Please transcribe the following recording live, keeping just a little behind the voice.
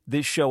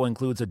This show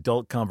includes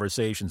adult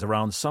conversations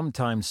around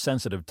sometimes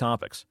sensitive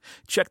topics.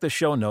 Check the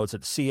show notes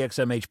at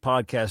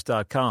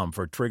cxmhpodcast.com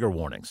for trigger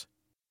warnings.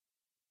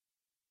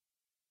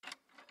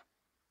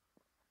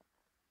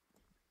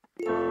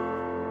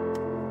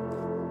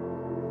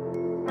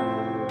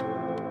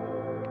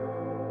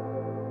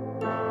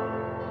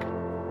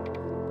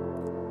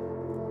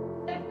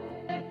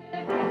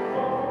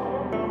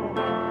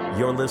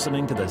 You're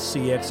listening to the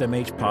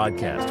CXMH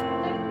Podcast.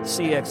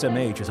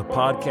 CXMH is a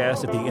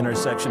podcast at the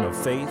intersection of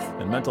faith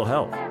and mental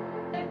health.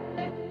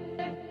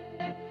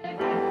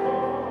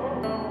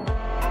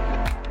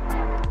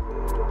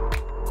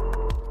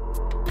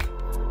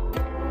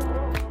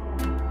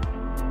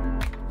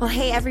 Well,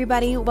 hey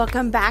everybody,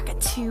 welcome back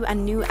to a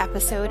new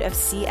episode of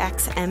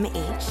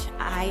CXMH.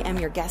 I am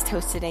your guest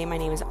host today. My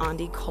name is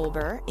Aundi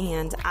Kolber,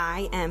 and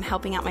I am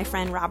helping out my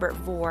friend Robert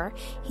Vore.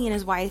 He and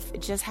his wife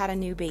just had a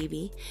new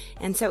baby,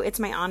 and so it's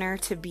my honor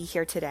to be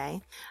here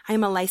today. I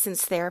am a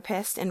licensed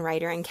therapist and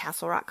writer in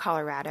Castle Rock,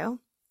 Colorado.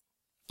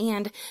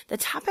 And the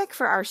topic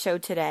for our show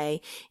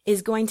today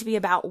is going to be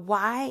about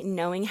why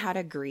knowing how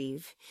to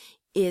grieve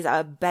is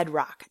a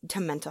bedrock to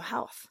mental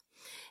health.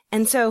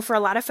 And so for a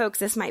lot of folks,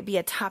 this might be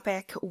a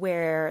topic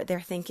where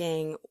they're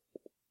thinking,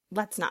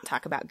 let's not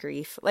talk about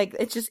grief. Like,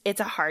 it's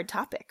a hard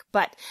topic,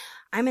 but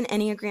I'm an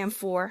Enneagram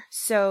 4.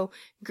 So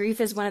grief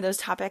is one of those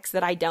topics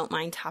that I don't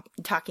mind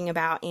talking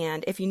about.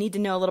 And if you need to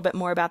know a little bit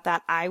more about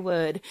that, I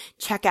would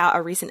check out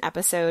a recent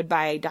episode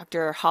by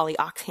Dr. Holly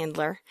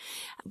Oxhandler.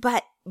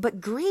 But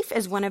grief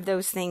is one of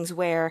those things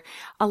where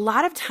a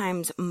lot of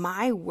times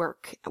my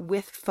work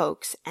with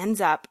folks ends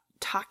up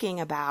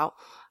talking about,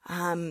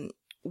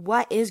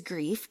 what is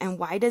grief and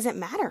why does it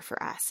matter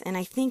for us? And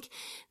I think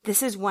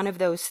this is one of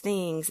those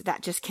things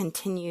that just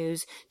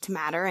continues to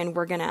matter. And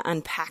we're going to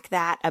unpack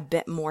that a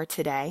bit more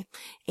today.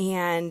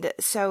 And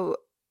so,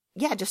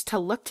 yeah, just to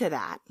look to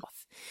that.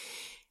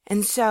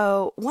 And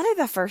so one of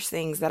the first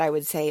things that I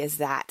would say is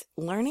that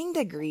learning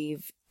to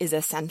grieve is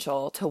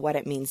essential to what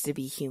it means to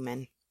be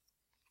human.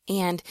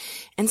 And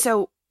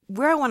so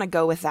where I want to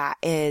go with that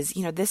is,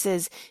 this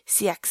is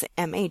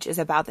CXMH is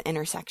about the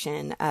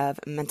intersection of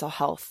mental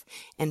health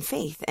and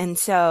faith. And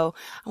so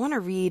I want to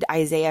read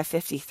Isaiah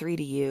 53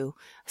 to you,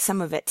 some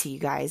of it to you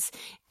guys,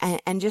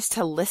 and just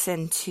to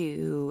listen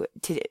to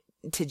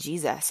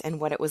Jesus and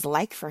what it was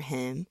like for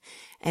him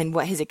and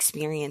what his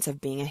experience of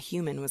being a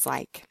human was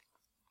like.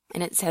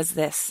 And it says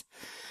this: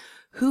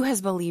 "Who has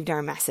believed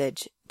our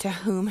message? To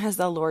whom has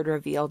the Lord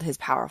revealed his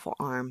powerful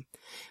arm?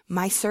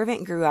 My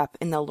servant grew up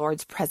in the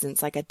Lord's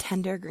presence like a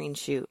tender green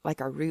shoot,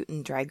 like a root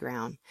in dry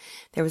ground.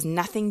 There was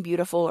nothing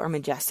beautiful or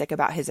majestic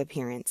about his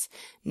appearance,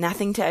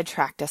 nothing to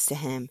attract us to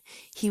him.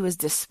 He was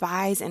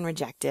despised and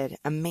rejected,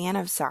 a man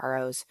of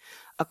sorrows,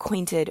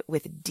 acquainted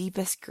with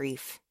deepest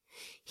grief.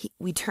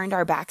 We turned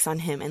our backs on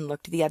him and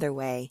looked the other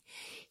way.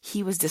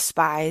 He was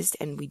despised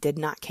and we did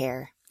not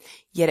care.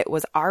 Yet it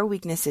was our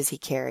weaknesses he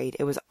carried.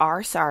 It was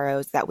our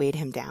sorrows that weighed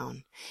him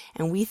down.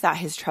 And we thought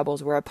his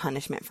troubles were a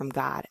punishment from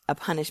God, a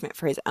punishment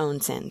for his own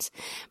sins.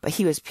 But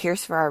he was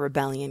pierced for our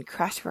rebellion,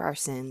 crushed for our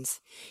sins.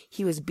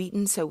 He was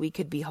beaten so we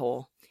could be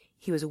whole.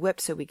 He was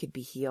whipped so we could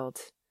be healed."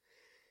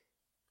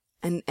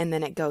 And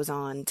then it goes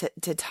on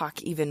to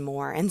talk even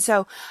more. And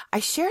so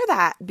I share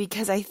that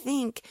because I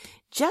think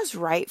just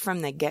right from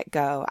the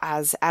get-go,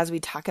 as we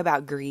talk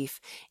about grief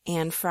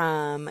and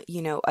from,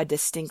 a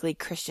distinctly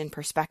Christian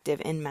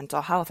perspective in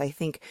mental health, I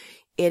think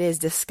it is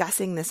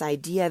discussing this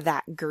idea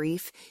that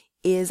grief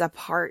is a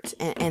part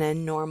and a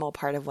normal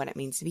part of what it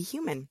means to be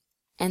human.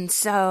 And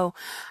so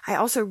I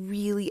also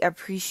really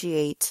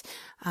appreciate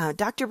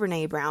Dr.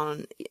 Brene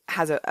Brown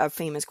has a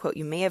famous quote.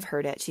 You may have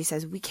heard it. She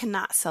says, "We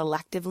cannot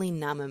selectively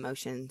numb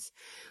emotions.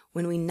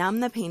 When we numb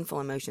the painful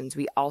emotions,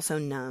 we also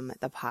numb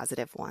the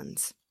positive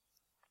ones."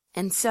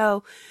 And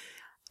so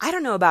I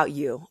don't know about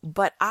you,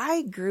 but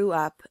I grew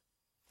up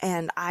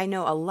and I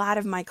know a lot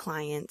of my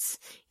clients,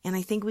 and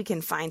I think we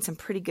can find some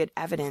pretty good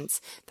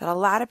evidence that a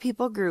lot of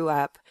people grew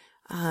up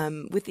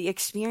with the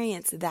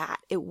experience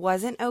that it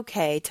wasn't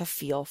okay to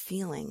feel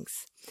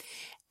feelings.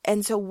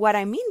 And so what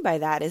I mean by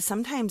that is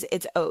sometimes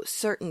it's,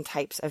 certain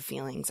types of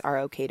feelings are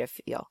okay to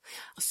feel.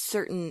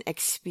 Certain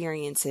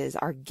experiences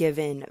are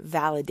given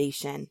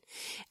validation,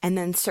 and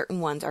then certain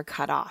ones are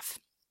cut off.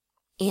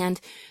 And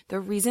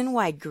the reason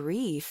why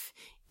grief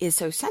is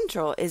so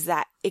central is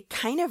that it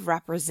kind of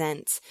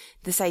represents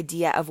this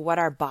idea of what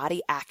our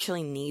body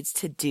actually needs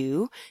to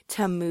do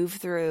to move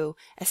through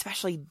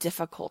especially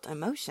difficult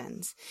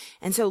emotions.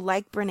 And so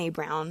like Brene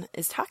Brown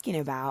is talking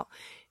about,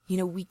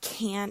 we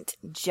can't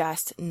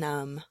just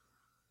numb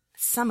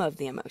some of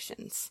the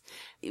emotions,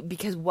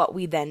 because what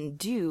we then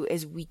do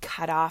is we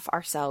cut off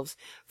ourselves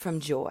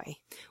from joy.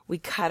 We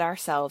cut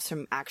ourselves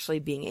from actually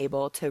being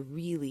able to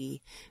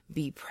really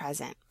be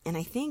present. And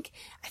I think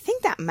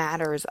that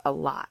matters a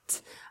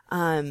lot.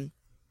 A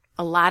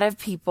lot of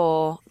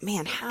people,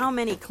 man, how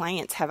many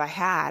clients have I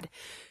had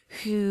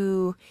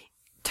who,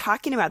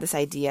 talking about this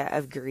idea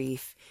of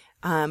grief,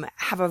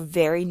 have a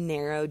very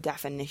narrow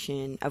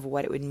definition of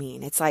what it would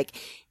mean. It's like,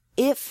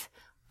 if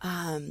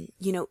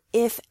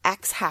if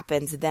X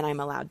happens, then I'm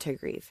allowed to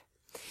grieve.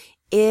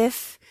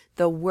 If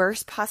the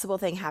worst possible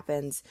thing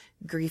happens,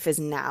 grief is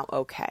now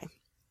okay.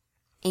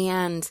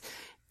 And,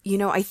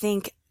 I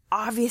think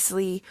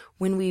obviously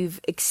when we've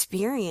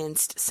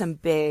experienced some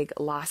big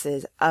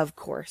losses, of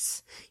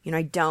course,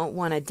 I don't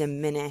want to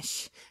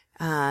diminish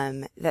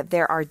that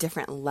there are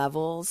different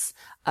levels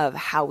of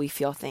how we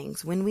feel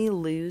things. When we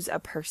lose a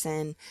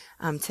person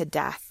to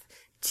death,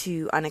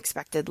 to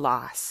unexpected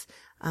loss,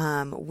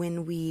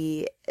 when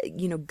we,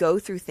 go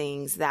through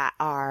things that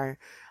are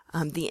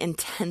the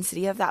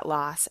intensity of that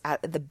loss,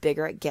 the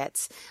bigger it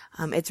gets,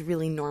 it's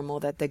really normal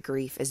that the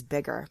grief is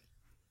bigger.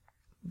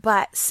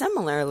 But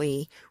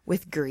similarly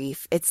with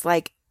grief, it's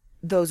like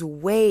those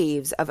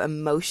waves of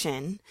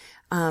emotion.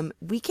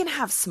 We can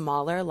have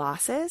smaller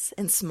losses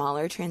and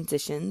smaller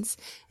transitions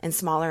and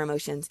smaller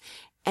emotions.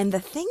 And the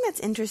thing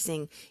that's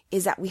interesting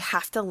is that we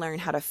have to learn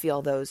how to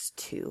feel those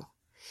too.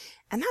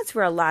 And that's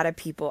where a lot of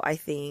people, I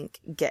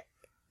think, get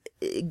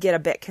a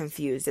bit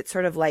confused. It's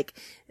sort of like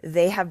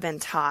they have been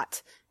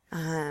taught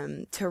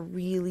to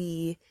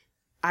really,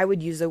 I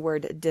would use the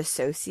word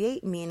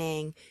dissociate,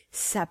 meaning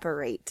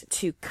separate,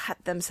 to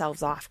cut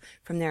themselves off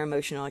from their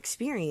emotional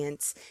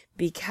experience,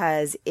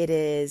 because it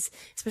is,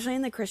 especially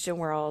in the Christian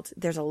world,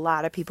 there's a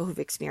lot of people who've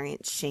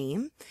experienced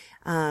shame,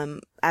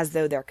 as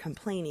though they're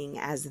complaining,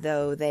 as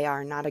though they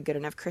are not a good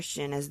enough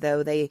Christian, as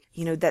though they,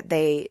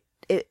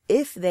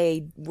 if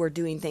they were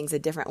doing things a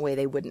different way,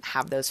 they wouldn't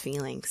have those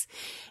feelings.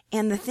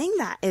 And the thing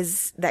that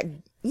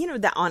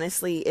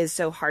honestly is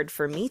so hard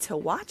for me to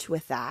watch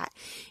with that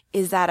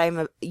is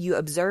that you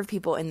observe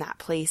people in that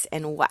place.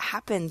 And what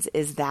happens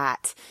is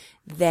that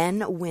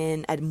then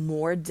when a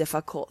more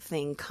difficult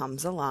thing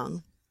comes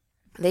along,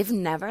 they've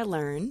never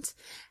learned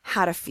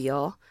how to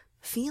feel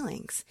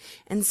feelings.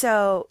 And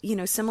so,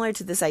 similar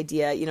to this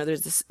idea,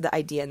 there's the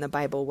idea in the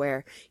Bible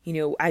where,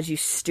 as you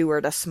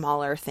steward a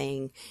smaller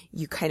thing,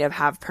 you kind of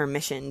have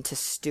permission to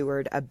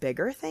steward a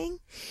bigger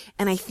thing.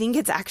 And I think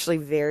it's actually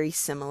very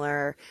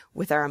similar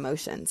with our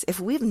emotions. If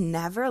we've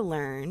never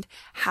learned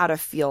how to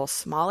feel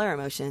smaller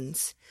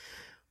emotions,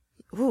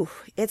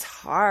 it's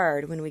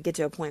hard when we get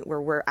to a point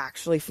where we're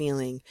actually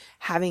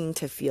having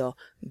to feel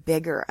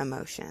bigger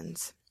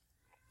emotions.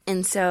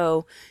 And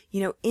so,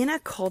 in a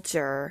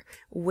culture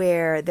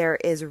where there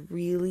is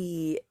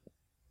really,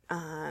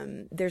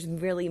 there's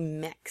really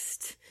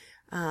mixed,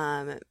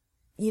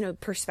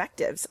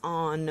 perspectives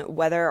on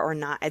whether or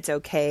not it's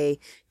okay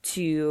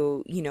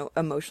to,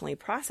 emotionally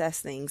process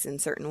things in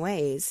certain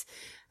ways,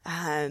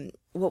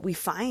 what we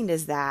find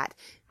is that,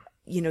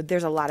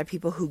 there's a lot of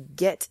people who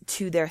get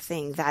to their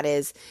thing that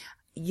is,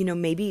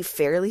 maybe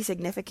fairly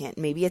significant.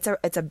 Maybe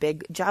it's a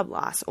big job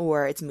loss,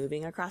 or it's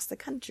moving across the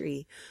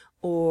country,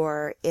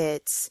 or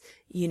it's,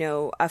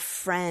 a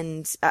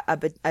friend,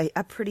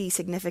 a pretty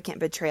significant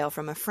betrayal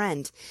from a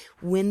friend.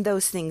 When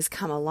those things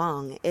come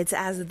along, it's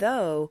as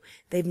though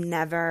they've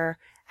never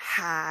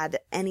had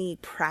any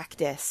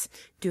practice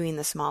doing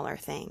the smaller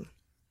thing.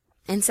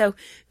 And so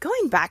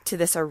going back to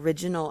this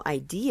original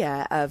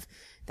idea of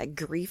that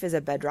grief is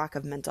a bedrock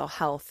of mental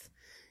health,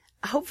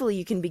 hopefully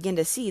you can begin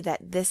to see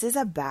that this is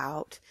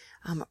about,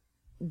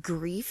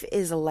 grief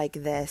is like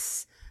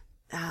this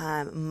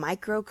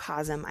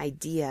microcosm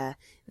idea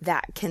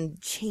that can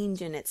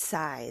change in its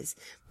size,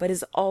 but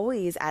is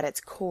always at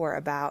its core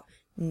about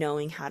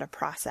knowing how to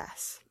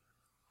process.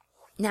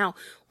 Now,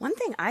 one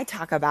thing I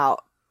talk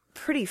about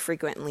pretty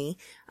frequently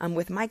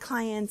with my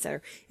clients,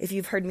 or if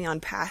you've heard me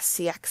on past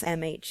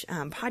CXMH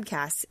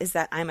podcasts, is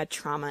that I'm a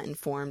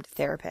trauma-informed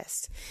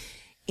therapist.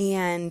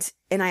 And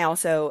I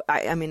also,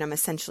 I'm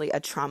essentially a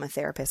trauma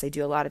therapist. I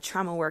do a lot of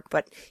trauma work,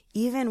 but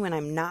even when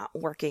I'm not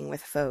working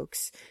with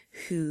folks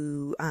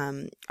who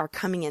are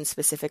coming in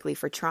specifically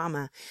for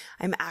trauma,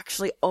 I'm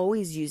actually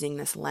always using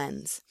this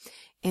lens.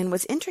 And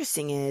what's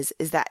interesting is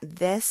that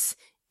this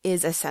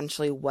is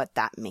essentially what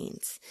that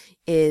means,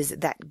 is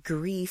that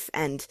grief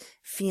and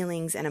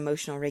feelings and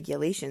emotional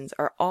regulations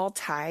are all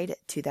tied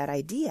to that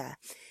idea.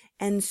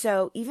 And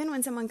so even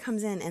when someone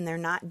comes in and they're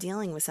not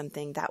dealing with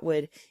something that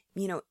would,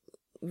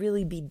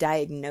 really be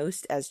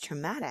diagnosed as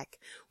traumatic,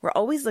 we're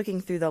always looking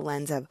through the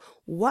lens of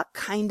what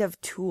kind of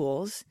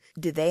tools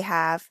do they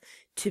have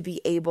to be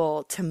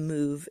able to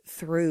move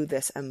through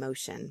this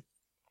emotion.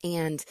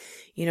 And,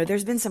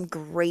 there's been some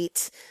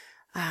great,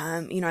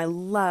 I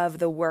love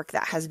the work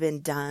that has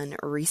been done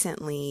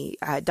recently.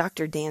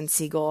 Dr. Dan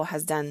Siegel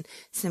has done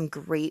some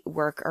great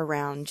work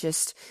around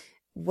just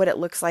what it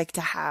looks like to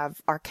have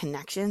our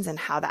connections and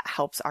how that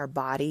helps our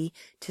body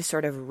to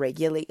sort of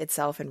regulate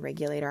itself and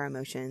regulate our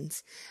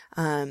emotions.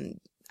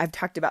 I've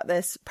talked about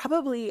this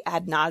probably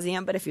ad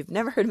nauseum, but if you've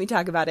never heard me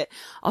talk about it,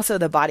 also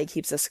The Body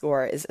Keeps a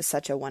Score is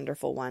such a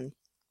wonderful one.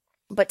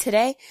 But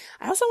today,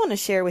 I also want to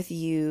share with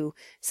you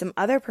some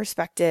other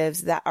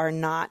perspectives that are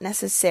not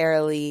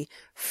necessarily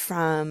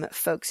from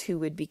folks who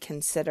would be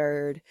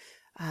considered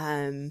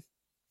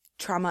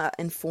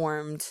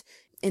trauma-informed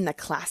in the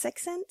classic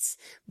sense,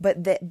 but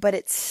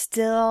it's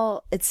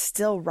still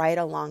right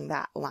along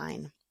that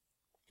line.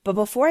 But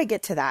before I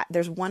get to that,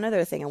 there's one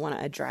other thing I want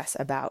to address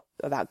about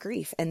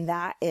grief, and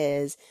that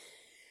is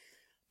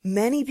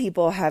many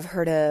people have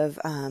heard of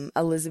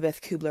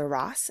Elizabeth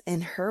Kubler-Ross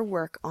and her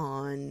work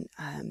on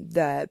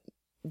the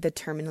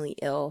terminally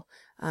ill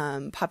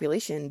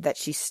population that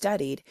she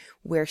studied,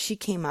 where she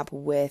came up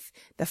with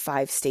the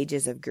 5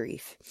 stages of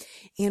grief.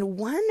 And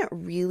one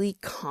really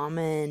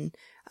common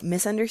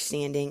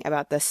misunderstanding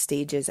about the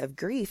stages of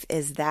grief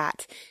is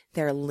that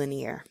they're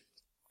linear.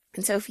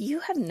 And so if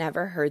you have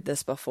never heard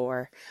this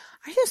before,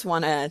 I just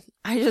want to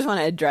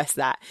address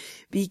that,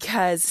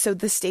 because so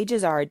the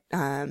stages are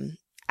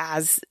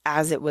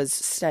as it was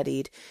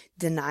studied: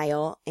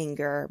 denial,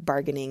 anger,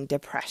 bargaining,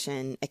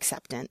 depression,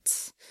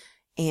 acceptance.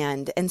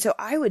 And so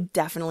I would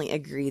definitely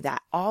agree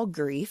that all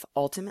grief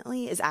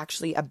ultimately is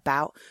actually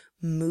about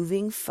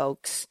moving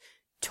folks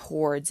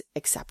towards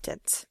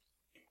acceptance.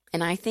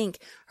 And I think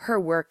her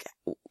work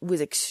was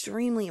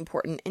extremely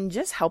important in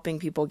just helping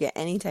people get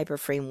any type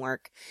of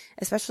framework,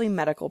 especially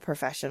medical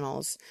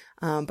professionals,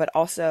 but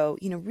also,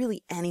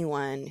 really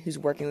anyone who's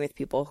working with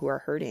people who are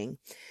hurting.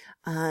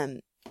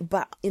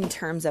 But in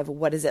terms of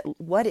what is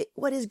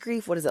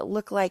grief? What does it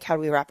look like? How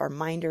do we wrap our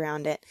mind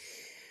around it?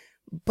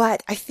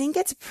 But I think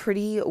it's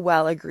pretty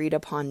well agreed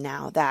upon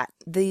now that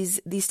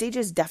these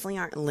stages definitely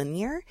aren't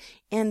linear,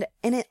 and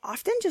it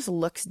often just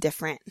looks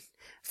different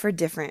for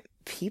different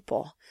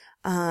people.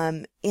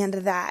 And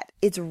that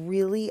it's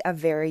really a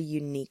very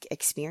unique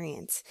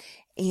experience.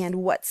 And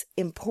what's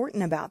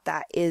important about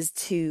that is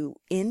to,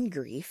 in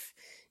grief,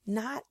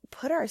 not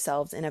put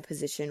ourselves in a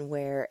position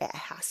where it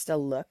has to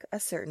look a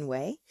certain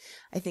way.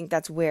 I think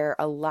that's where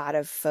a lot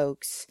of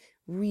folks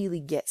really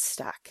get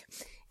stuck.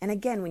 And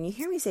again, when you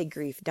hear me say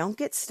grief, don't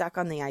get stuck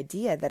on the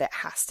idea that it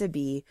has to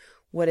be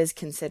what is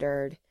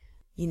considered,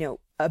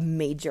 a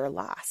major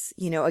loss.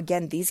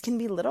 Again, these can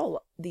be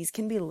little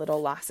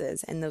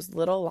losses, and those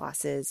little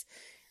losses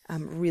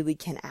really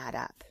can add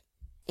up.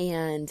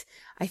 And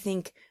I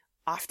think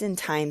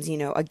oftentimes,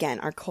 again,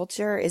 our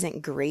culture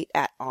isn't great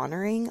at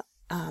honoring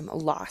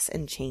loss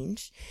and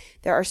change.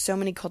 There are so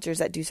many cultures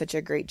that do such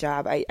a great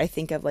job. I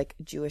think of like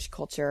Jewish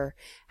culture,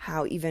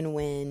 how even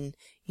when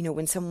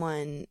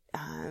someone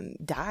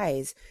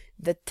dies,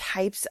 the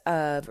types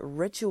of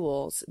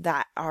rituals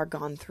that are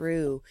gone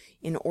through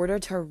in order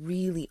to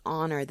really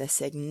honor the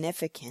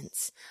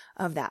significance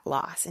of that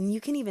loss. And you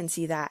can even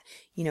see that,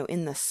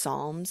 in the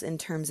Psalms in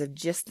terms of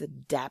just the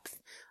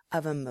depth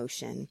of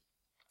emotion.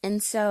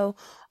 And so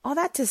all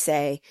that to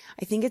say,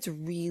 I think it's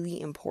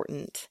really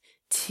important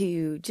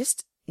to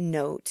just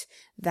note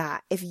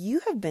that if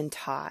you have been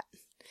taught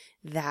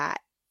that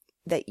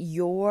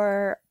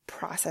your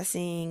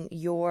processing,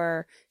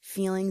 your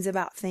feelings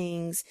about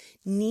things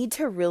need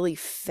to really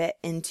fit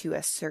into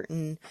a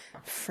certain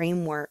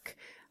framework,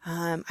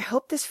 I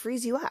hope this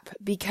frees you up,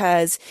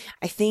 because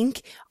I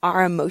think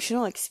our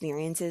emotional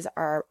experiences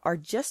are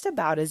just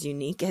about as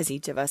unique as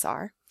each of us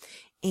are.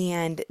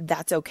 And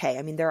that's okay.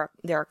 I mean, there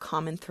are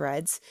common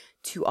threads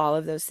to all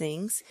of those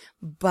things,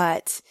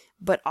 but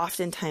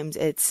oftentimes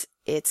it's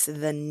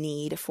the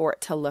need for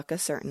it to look a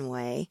certain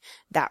way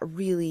that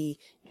really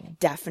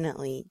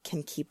definitely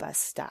can keep us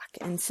stuck.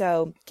 And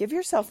so give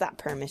yourself that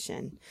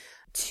permission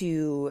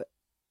to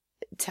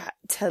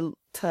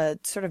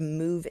sort of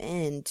move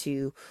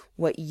into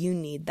what you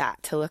need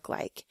that to look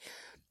like.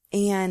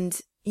 And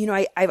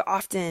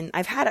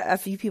I've had a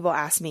few people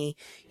ask me,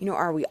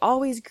 are we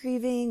always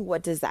grieving?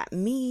 What does that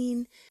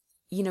mean?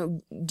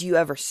 Do you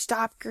ever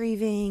stop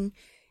grieving?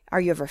 Are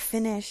you ever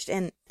finished?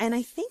 And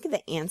I think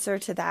the answer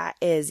to that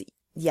is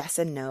yes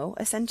and no,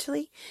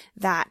 essentially.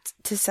 That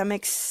to some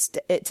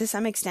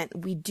extent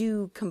we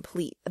do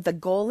complete. The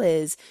goal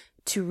is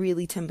to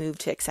move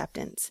to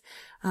acceptance.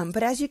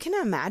 But as you can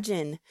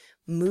imagine,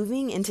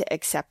 moving into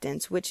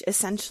acceptance, which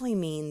essentially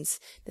means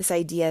this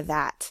idea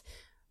that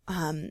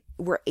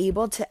we're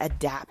able to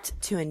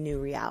adapt to a new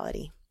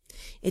reality.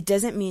 It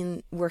doesn't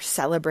mean we're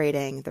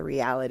celebrating the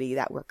reality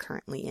that we're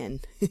currently in.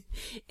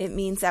 It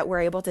means that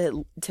we're able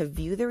to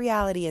view the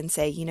reality and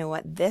say, you know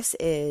what, this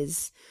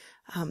is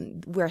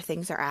where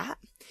things are at.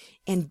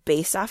 And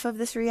based off of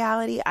this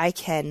reality, I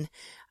can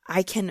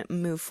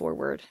move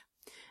forward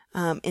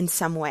in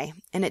some way.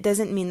 And it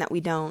doesn't mean that we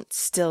don't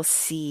still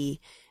see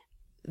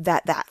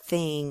that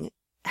thing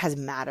has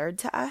mattered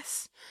to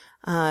us.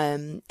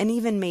 And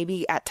even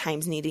maybe at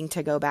times needing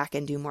to go back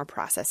and do more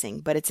processing,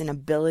 but it's an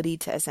ability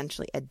to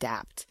essentially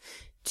adapt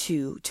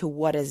to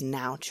what is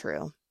now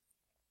true.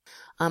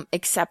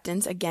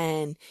 Acceptance,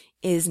 again,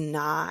 is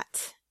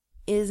not,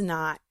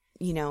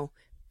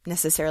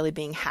 necessarily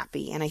being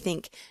happy. And I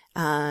think,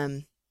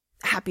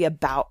 happy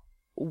about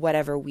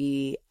whatever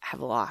we have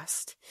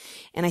lost.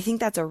 And I think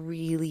that's a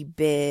really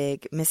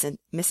big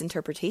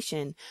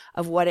misinterpretation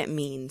of what it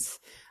means.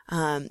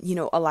 A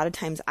lot of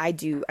times I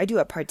do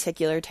a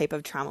particular type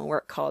of trauma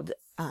work called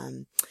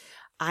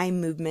eye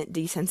movement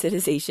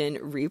desensitization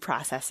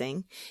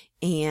reprocessing.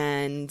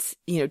 And,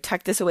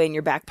 tuck this away in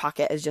your back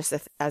pocket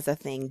as a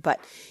thing.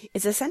 But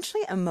it's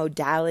essentially a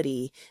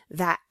modality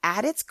that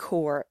at its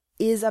core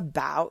is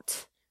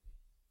about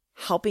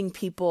helping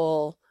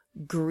people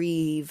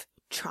grieve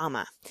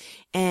trauma.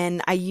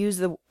 And I use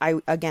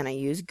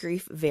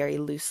grief very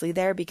loosely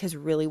there, because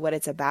really what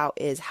it's about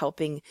is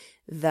helping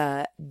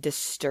the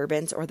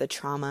disturbance or the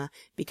trauma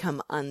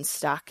become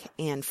unstuck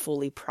and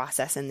fully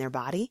process in their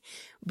body.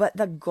 But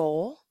the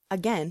goal,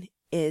 again,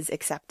 is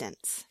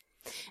acceptance.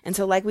 And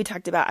so like we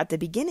talked about at the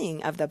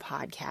beginning of the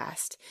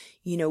podcast,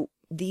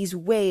 these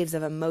waves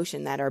of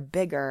emotion that are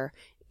bigger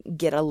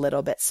get a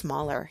little bit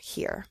smaller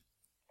here.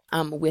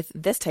 With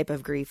this type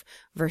of grief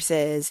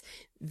versus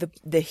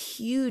the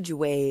huge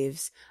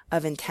waves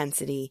of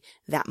intensity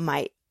that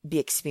might be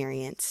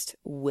experienced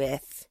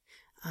with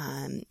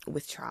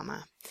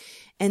trauma.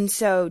 And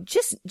so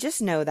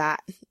just know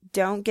that.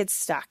 Don't get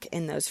stuck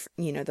in those,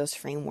 those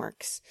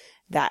frameworks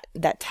that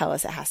tell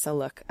us it has to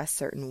look a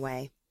certain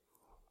way.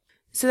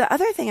 So the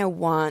other thing I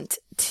want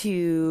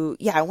to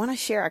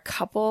share a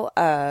couple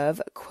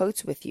of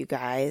quotes with you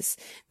guys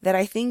that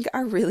I think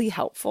are really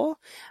helpful,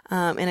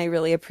 and I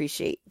really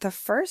appreciate. The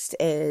first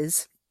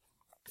is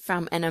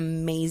from an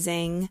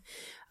amazing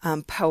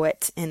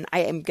poet, and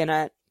I am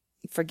gonna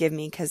forgive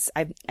me because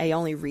I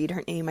only read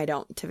her name. I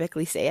don't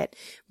typically say it,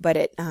 but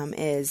it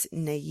is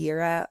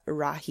Nayira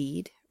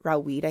Raweed,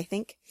 I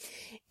think.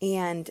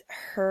 And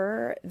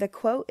the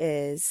quote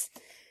is,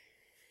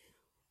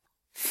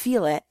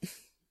 "Feel it.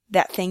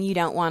 That thing you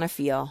don't want to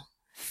feel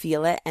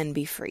it and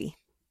be free."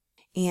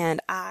 And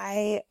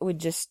I would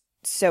just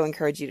so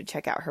encourage you to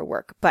check out her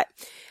work. But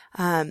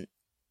I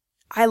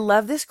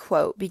love this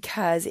quote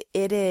because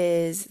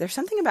there's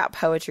something about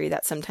poetry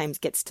that sometimes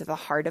gets to the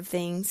heart of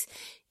things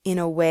in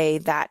a way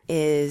that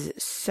is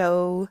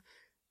so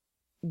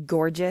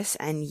gorgeous,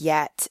 and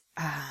yet,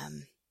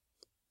 I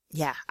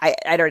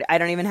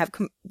don't even have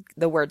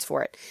the words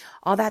for it.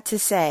 All that to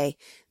say,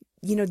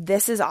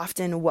 this is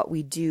often what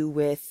we do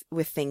with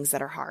things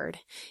that are hard,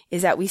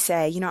 is that we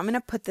say, I'm going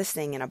to put this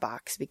thing in a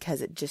box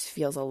because it just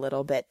feels a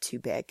little bit too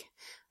big.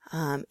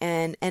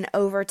 And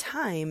over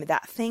time,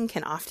 that thing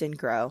can often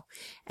grow,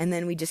 and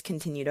then we just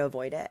continue to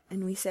avoid it.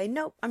 And we say,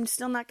 nope, I'm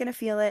still not going to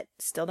feel it.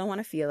 Still don't want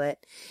to feel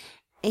it.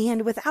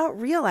 And without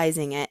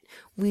realizing it,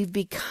 we've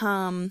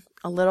become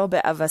a little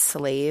bit of a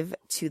slave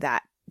to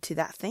that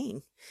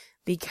thing,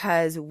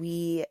 because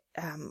we're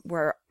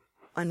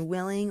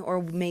unwilling,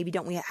 or maybe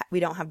we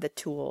don't have the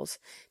tools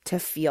to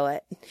feel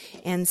it.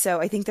 And so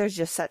I think there's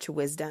just such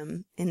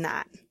wisdom in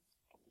that.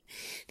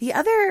 The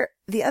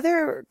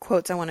other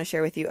quotes I want to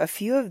share with you, a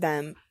few of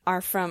them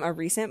are from a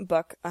recent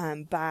book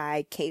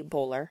by Kate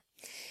Bowler.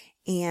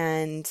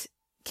 And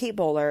Kate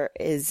Bowler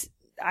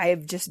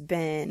I've just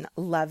been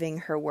loving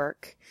her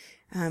work.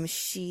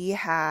 She's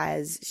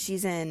a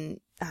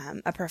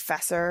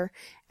professor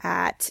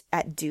at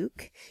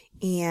Duke,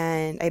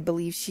 and I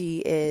believe she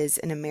is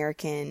an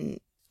American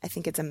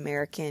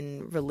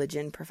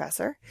religion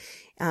professor,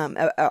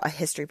 a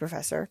history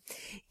professor.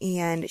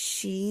 And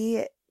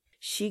she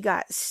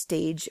got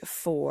stage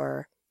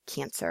 4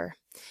 cancer,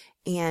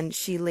 and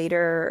she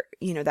later,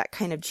 that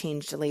kind of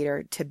changed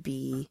later to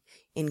be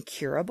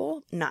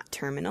incurable, not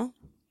terminal.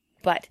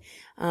 But,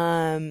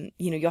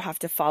 you'll have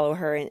to follow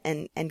her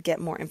and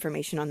get more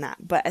information on that.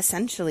 But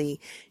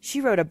essentially,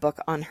 she wrote a book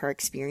on her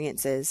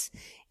experiences,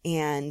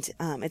 and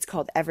it's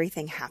called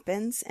Everything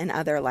Happens and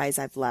Other Lies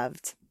I've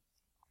Loved.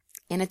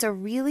 And it's a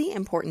really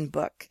important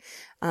book.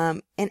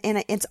 And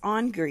it's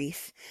on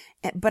grief.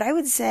 But I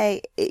would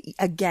say,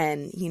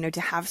 again,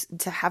 to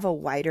have a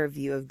wider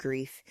view of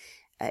grief,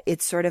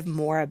 it's sort of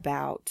more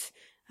about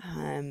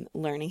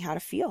learning how to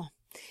feel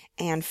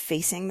and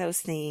facing those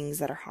things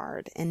that are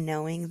hard, and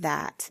knowing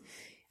that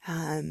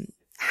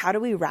how do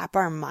we wrap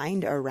our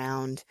mind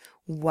around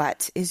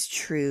what is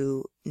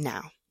true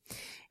now?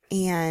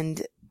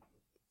 And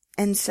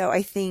so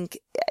I think,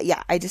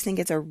 I just think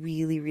it's a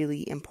really,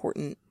 really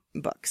important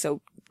book.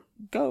 So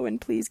go and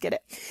please get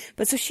it.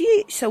 But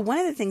so one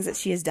of the things that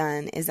she has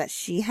done is that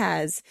she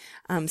has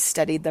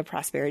studied the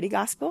prosperity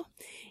gospel.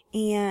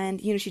 And,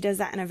 she does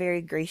that in a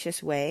very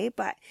gracious way.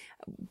 But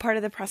part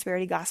of the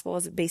prosperity gospel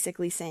is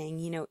basically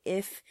saying,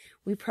 if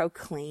we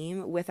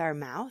proclaim with our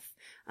mouth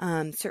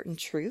certain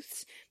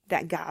truths,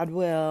 that God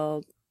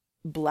will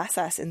bless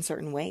us in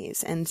certain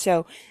ways. And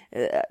so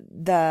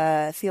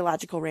the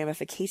theological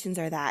ramifications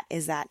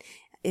is that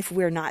if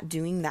we're not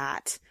doing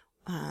that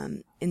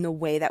in the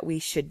way that we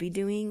should be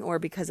doing, or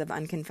because of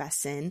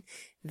unconfessed sin,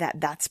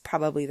 that's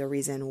probably the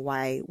reason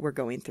why we're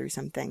going through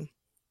something.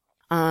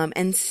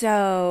 And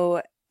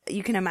so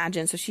you can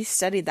imagine, so she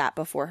studied that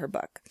before her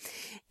book.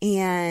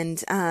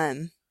 And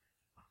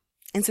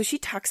so she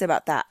talks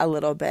about that a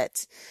little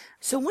bit.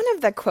 So one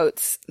of the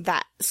quotes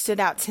that stood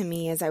out to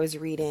me as I was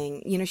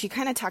reading, she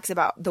kind of talks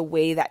about the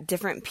way that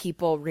different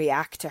people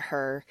react to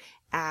her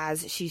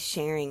as she's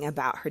sharing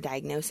about her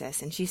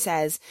diagnosis. And she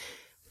says,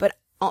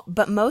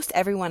 but most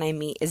everyone I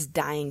meet is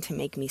dying to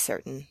make me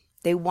certain.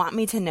 They want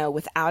me to know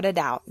without a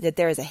doubt that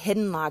there is a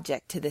hidden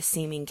logic to this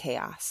seeming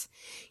chaos.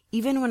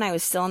 Even when I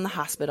was still in the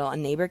hospital, a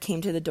neighbor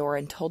came to the door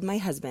and told my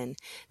husband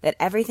that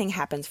everything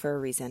happens for a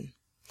reason.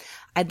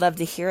 I'd love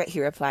to hear it,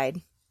 he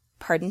replied.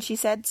 Pardon, she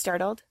said,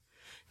 startled.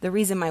 The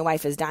reason my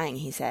wife is dying,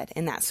 he said,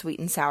 in that sweet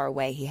and sour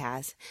way he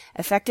has,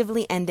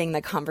 effectively ending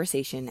the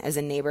conversation as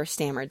a neighbor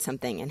stammered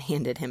something and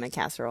handed him a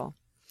casserole.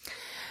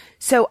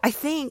 So I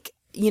think,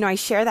 I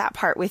share that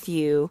part with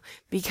you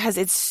because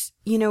it's,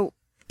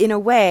 in a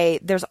way,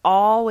 there's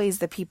always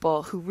the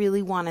people who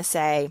really want to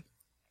say,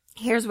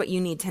 here's what you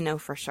need to know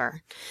for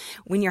sure.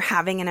 When you're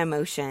having an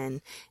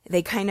emotion,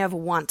 they kind of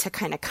want to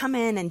kind of come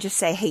in and just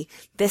say, hey,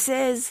 this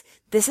is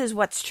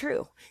what's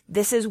true.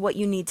 This is what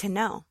you need to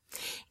know.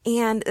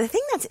 And the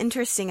thing that's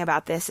interesting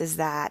about this is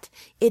that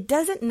it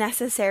doesn't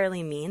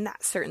necessarily mean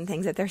that certain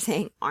things that they're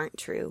saying aren't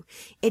true.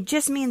 It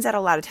just means that a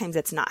lot of times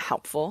it's not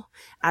helpful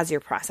as you're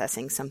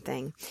processing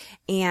something.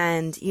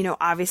 And,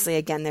 obviously,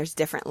 again, there's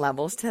different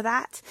levels to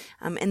that.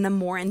 And the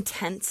more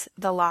intense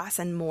the loss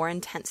and more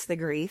intense the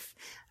grief,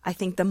 I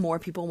think the more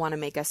people want to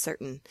make us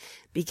certain,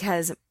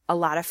 because a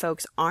lot of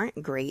folks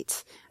aren't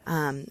great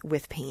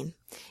with pain.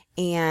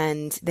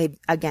 And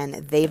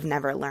they've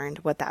never learned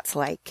what that's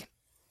like.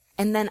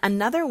 And then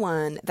another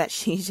one that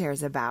she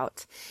shares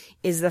about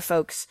is the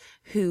folks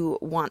who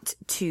want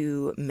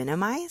to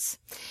minimize.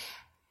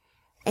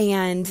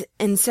 And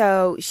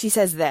so she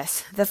says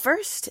this: the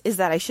first is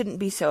that I shouldn't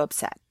be so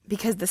upset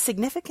because the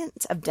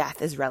significance of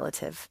death is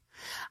relative.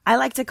 I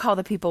like to call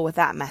the people with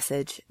that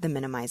message the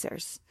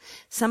minimizers.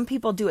 Some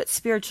people do it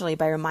spiritually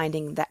by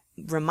reminding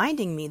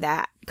me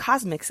that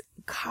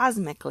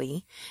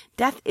cosmically,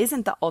 death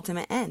isn't the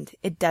ultimate end.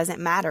 It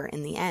doesn't matter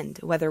in the end,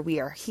 whether we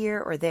are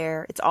here or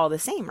there. It's all the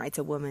same, writes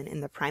a woman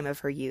in the prime of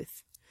her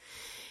youth.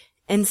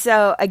 And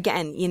so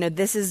again,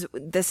 this is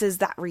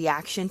that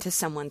reaction to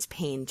someone's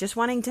pain, just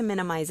wanting to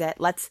minimize it.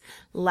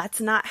 Let's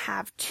not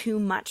have too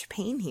much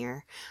pain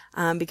here,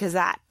 because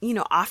that,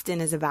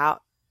 often is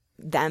about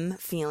them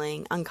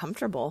feeling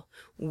uncomfortable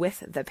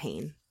with the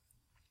pain.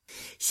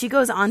 She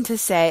goes on to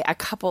say a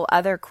couple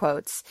other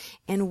quotes,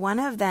 and one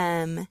of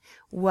them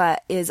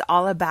is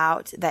all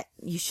about that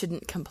you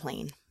shouldn't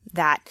complain.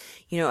 That,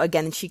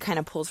 again, she kind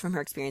of pulls from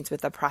her experience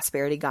with the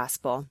prosperity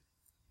gospel.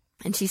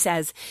 And she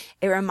says,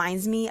 it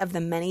reminds me of the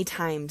many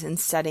times in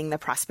studying the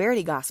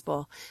prosperity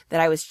gospel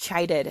that I was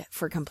chided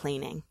for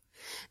complaining.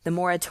 The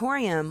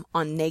moratorium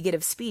on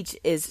negative speech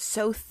is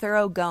so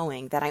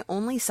thoroughgoing that I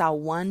only saw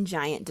one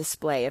giant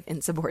display of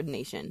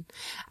insubordination.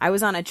 I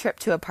was on a trip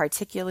to a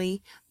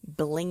particularly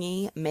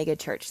blingy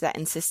megachurch that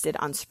insisted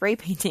on spray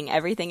painting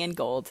everything in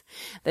gold.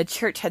 The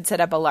church had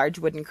set up a large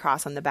wooden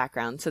cross on the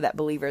background so that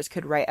believers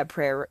could write a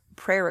prayer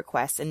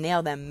request and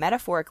nail them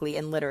metaphorically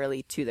and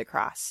literally to the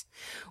cross.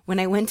 When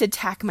I went to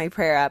tack my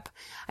prayer up,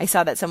 I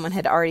saw that someone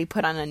had already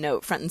put on a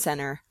note front and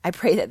center: I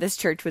pray that this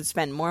church would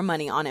spend more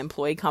money on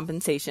employee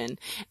compensation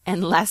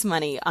and less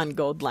money on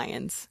gold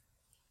lions.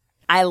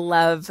 I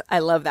love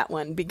that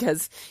one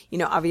because,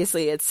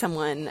 obviously it's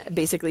someone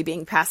basically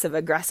being passive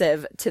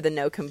aggressive to the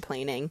no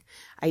complaining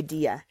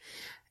idea.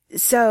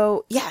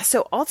 So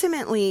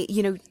ultimately,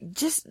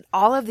 just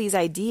all of these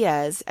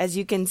ideas, as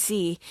you can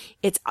see,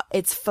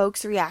 it's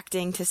folks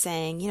reacting to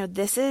saying,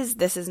 this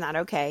is not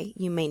okay.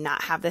 You may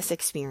not have this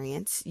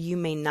experience. You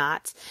may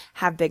not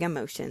have big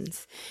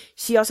emotions.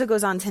 She also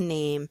goes on to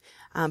name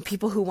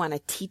people who want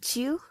to teach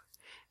you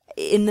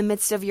in the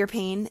midst of your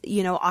pain.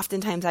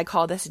 Oftentimes I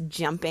call this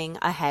jumping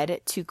ahead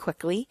too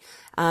quickly,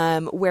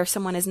 where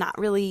someone is not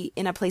really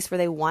in a place where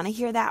they want to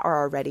hear that or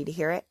are ready to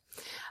hear it.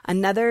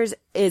 Another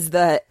is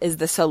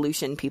the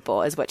solution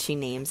people, is what she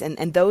names.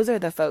 And those are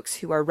the folks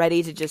who are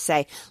ready to just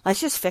say, let's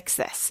just fix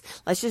this.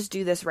 Let's just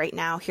do this right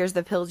now. Here's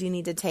the pills you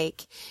need to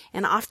take.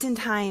 And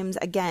oftentimes,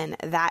 again,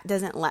 that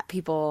doesn't let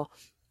people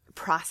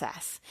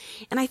process.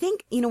 And I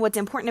think, what's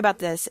important about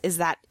this is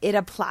that it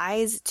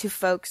applies to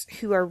folks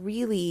who are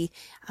really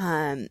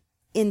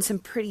in some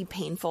pretty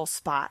painful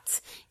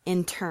spots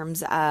in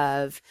terms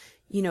of,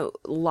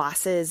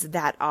 losses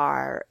that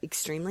are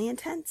extremely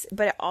intense,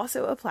 but it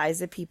also applies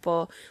to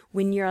people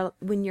when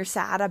you're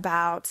sad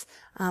about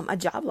a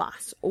job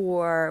loss,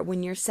 or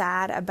when you're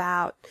sad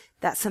about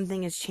that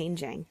something is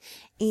changing.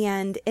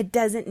 And it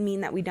doesn't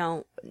mean that we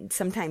don't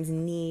sometimes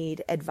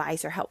need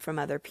advice or help from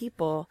other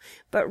people,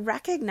 but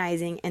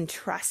recognizing and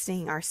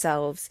trusting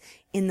ourselves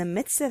in the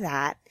midst of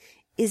that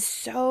is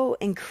so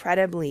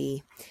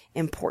incredibly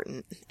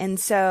important. And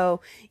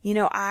so,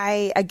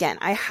 I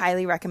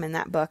highly recommend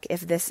that book if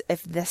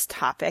this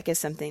topic is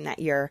something that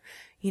you're,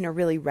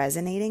 really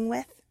resonating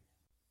with.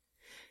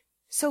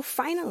 So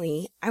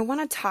finally, I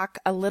want to talk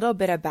a little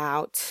bit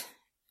about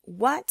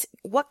what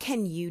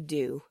can you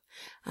do?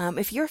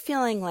 If you're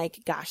feeling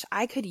like, gosh,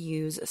 I could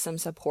use some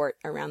support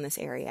around this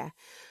area.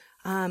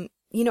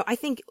 I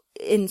think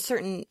in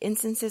certain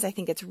instances, I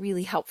think it's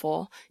really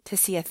helpful to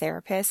see a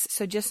therapist.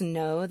 So just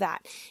know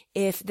that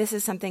if this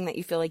is something that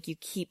you feel like you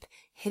keep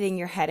hitting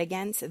your head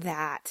against,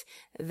 that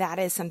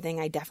is something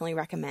I definitely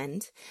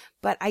recommend.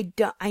 But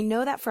I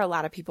know that for a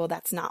lot of people,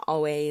 that's not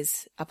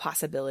always a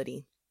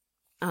possibility.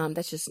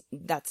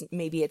 That's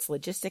maybe it's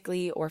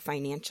logistically or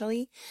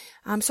financially.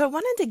 So I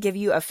wanted to give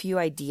you a few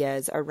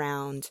ideas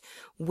around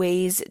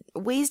ways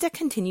to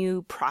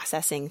continue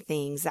processing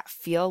things that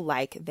feel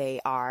like they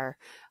are,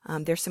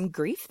 there's some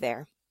grief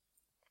there.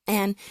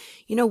 And,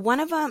 one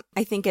of them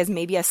I think is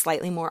maybe a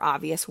slightly more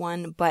obvious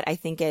one, but I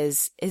think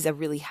is a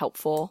really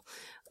helpful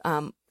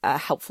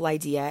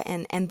idea.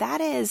 And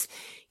that is,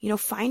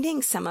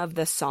 finding some of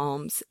the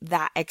Psalms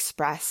that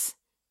express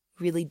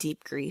really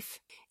deep grief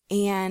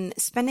and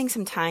spending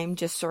some time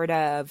just sort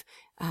of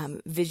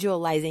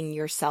visualizing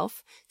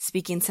yourself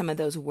speaking some of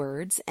those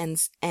words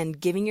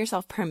and giving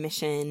yourself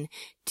permission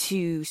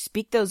to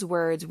speak those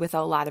words with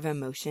a lot of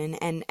emotion.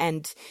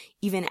 And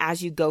even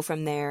as you go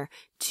from there,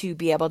 to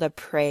be able to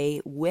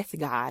pray with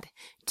God,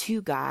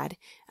 to God,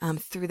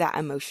 through that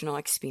emotional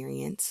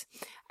experience,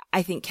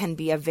 I think can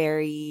be a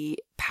very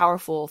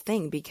powerful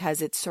thing,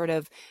 because it's sort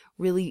of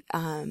really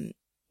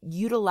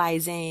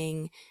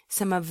utilizing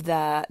some of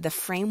the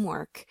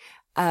framework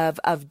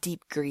of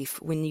deep grief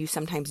when you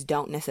sometimes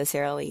don't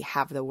necessarily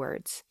have the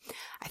words.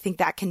 I think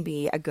that can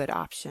be a good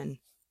option.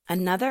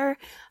 Another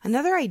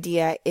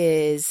idea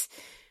is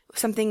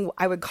something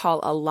I would call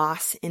a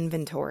loss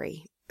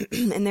inventory.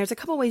 And there's a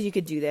couple ways you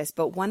could do this,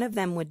 but one of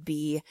them would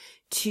be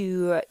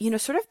to,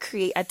 sort of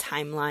create a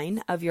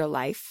timeline of your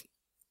life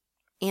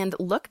and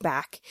look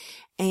back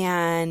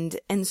and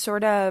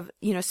sort of,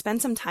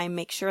 spend some time,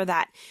 make sure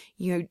that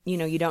you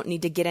don't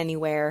need to get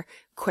anywhere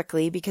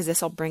quickly, because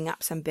this will bring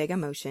up some big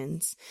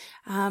emotions.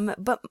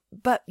 But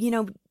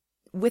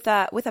with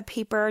a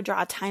paper,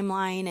 draw a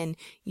timeline, and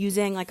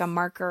using like a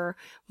marker,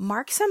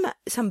 mark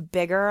some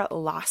bigger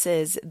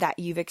losses that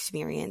you've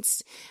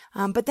experienced.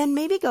 But then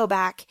maybe go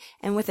back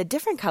and with a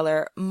different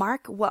color,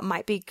 mark what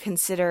might be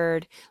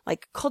considered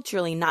like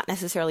culturally not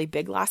necessarily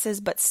big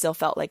losses, but still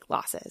felt like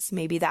losses.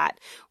 Maybe that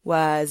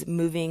was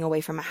moving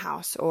away from a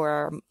house,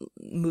 or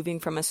moving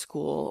from a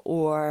school,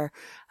 or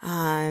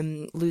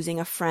losing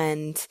a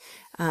friend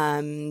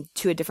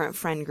to a different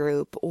friend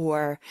group,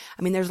 or,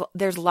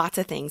 there's lots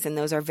of things, and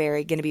those are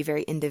going to be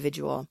very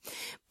individual.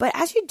 But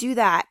as you do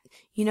that,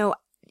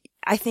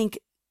 I think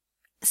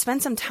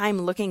spend some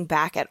time looking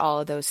back at all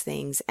of those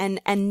things and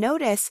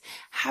notice,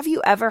 have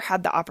you ever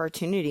had the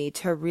opportunity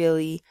to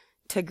really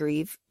to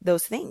grieve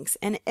those things?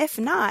 And if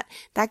not,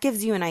 that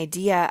gives you an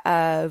idea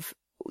of,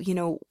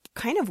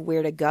 kind of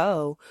where to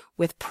go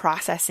with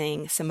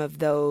processing some of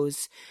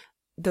those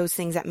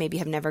things that maybe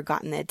have never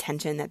gotten the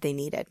attention that they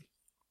needed.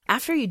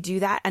 After you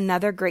do that,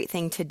 another great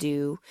thing to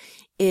do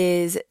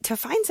is to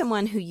find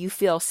someone who you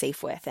feel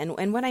safe with.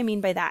 And what I mean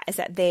by that is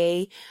that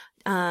they're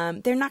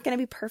not going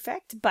to be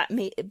perfect, but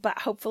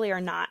hopefully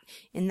are not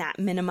in that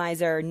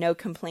minimizer, no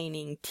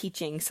complaining,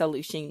 teaching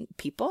solution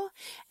people.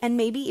 And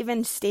maybe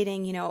even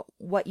stating,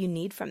 what you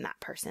need from that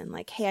person.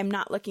 Like, hey, I'm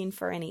not looking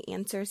for any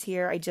answers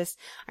here. I just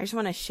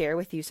want to share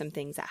with you some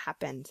things that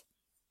happened.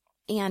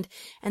 And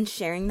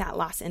sharing that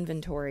loss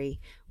inventory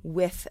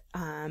with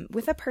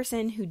a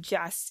person who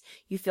just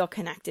you feel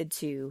connected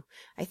to,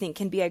 I think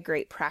can be a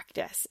great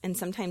practice, and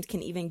sometimes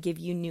can even give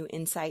you new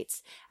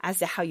insights as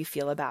to how you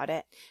feel about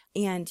it.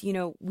 And,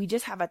 we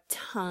just have a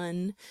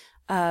ton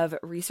of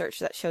research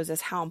that shows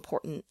us how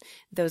important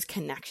those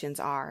connections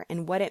are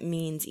and what it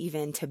means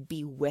even to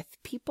be with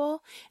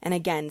people. And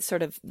again,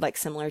 sort of like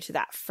similar to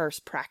that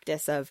first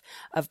practice of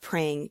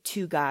praying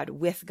to God,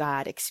 with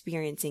God,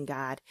 experiencing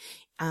God,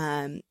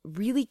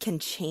 really can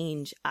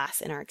change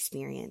us in our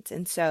experience.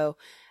 And so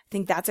I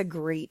think that's a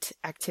great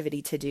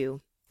activity to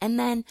do. And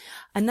then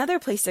another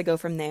place to go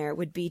from there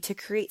would be to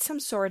create some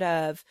sort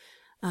of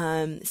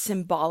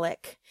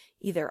symbolic,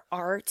 either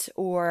art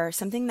or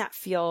something that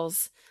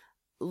feels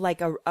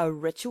like a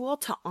ritual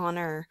to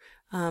honor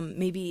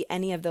maybe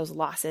any of those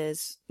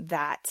losses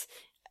that,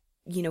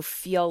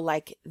 feel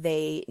like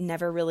they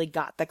never really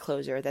got the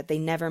closure, that they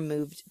never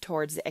moved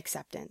towards the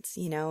acceptance,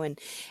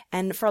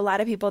 and for a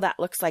lot of people that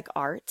looks like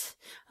art.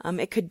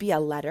 It could be a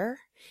letter.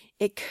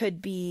 It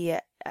could be,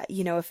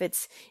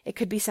 it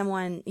could be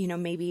someone,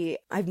 maybe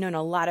I've known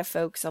a lot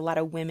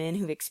of women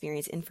who've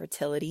experienced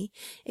infertility.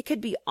 It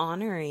could be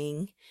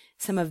honoring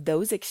some of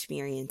those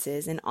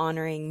experiences and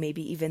honoring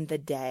maybe even the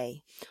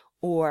day,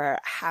 or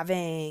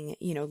having,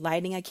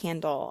 lighting a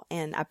candle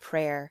and a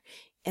prayer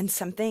and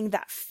something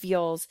that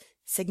feels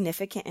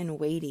significant and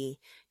weighty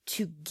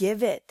to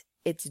give it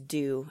its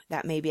due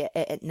that maybe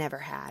it never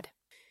had.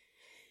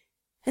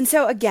 And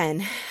so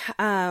again,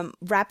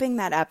 wrapping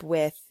that up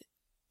with,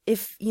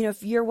 if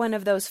you're one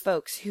of those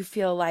folks who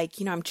feel like,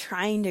 I'm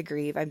trying to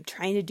grieve, I'm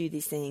trying to do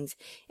these things,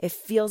 it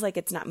feels like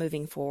it's not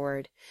moving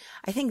forward.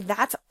 I think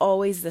that's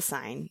always the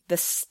sign. The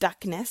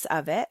stuckness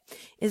of it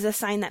is a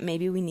sign that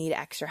maybe we need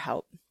extra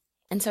help.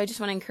 And so I just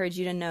want to encourage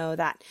you to know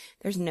that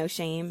there's no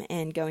shame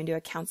in going to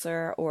a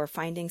counselor or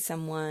finding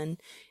someone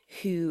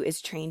who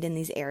is trained in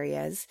these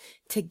areas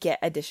to get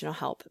additional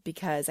help,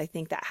 because I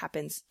think that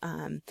happens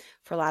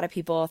for a lot of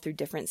people through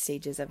different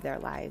stages of their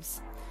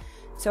lives.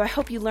 So I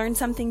hope you learned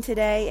something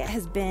today. It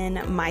has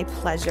been my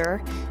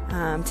pleasure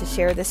to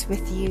share this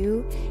with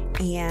you,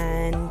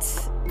 and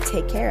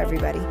take care,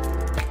 everybody.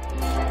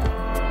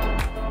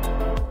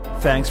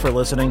 Thanks for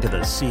listening to the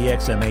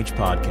CXMH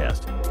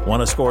podcast.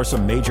 Want to score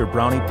some major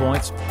brownie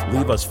points?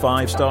 Leave us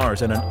 5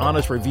 stars and an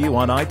honest review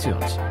on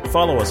iTunes.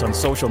 Follow us on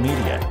social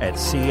media at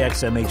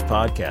CXMH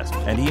Podcast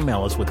and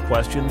email us with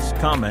questions,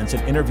 comments,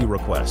 and interview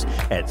requests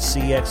at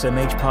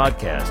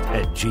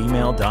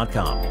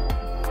cxmhpodcast@gmail.com.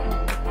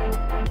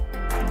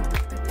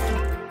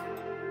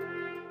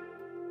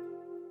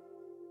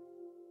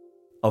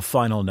 A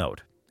final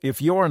note.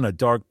 If you're in a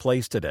dark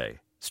place today,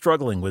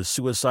 struggling with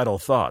suicidal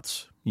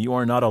thoughts, you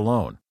are not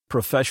alone.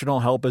 Professional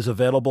help is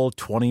available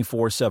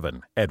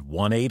 24/7 at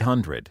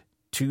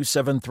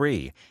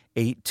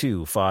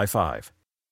 1-800-273-8255.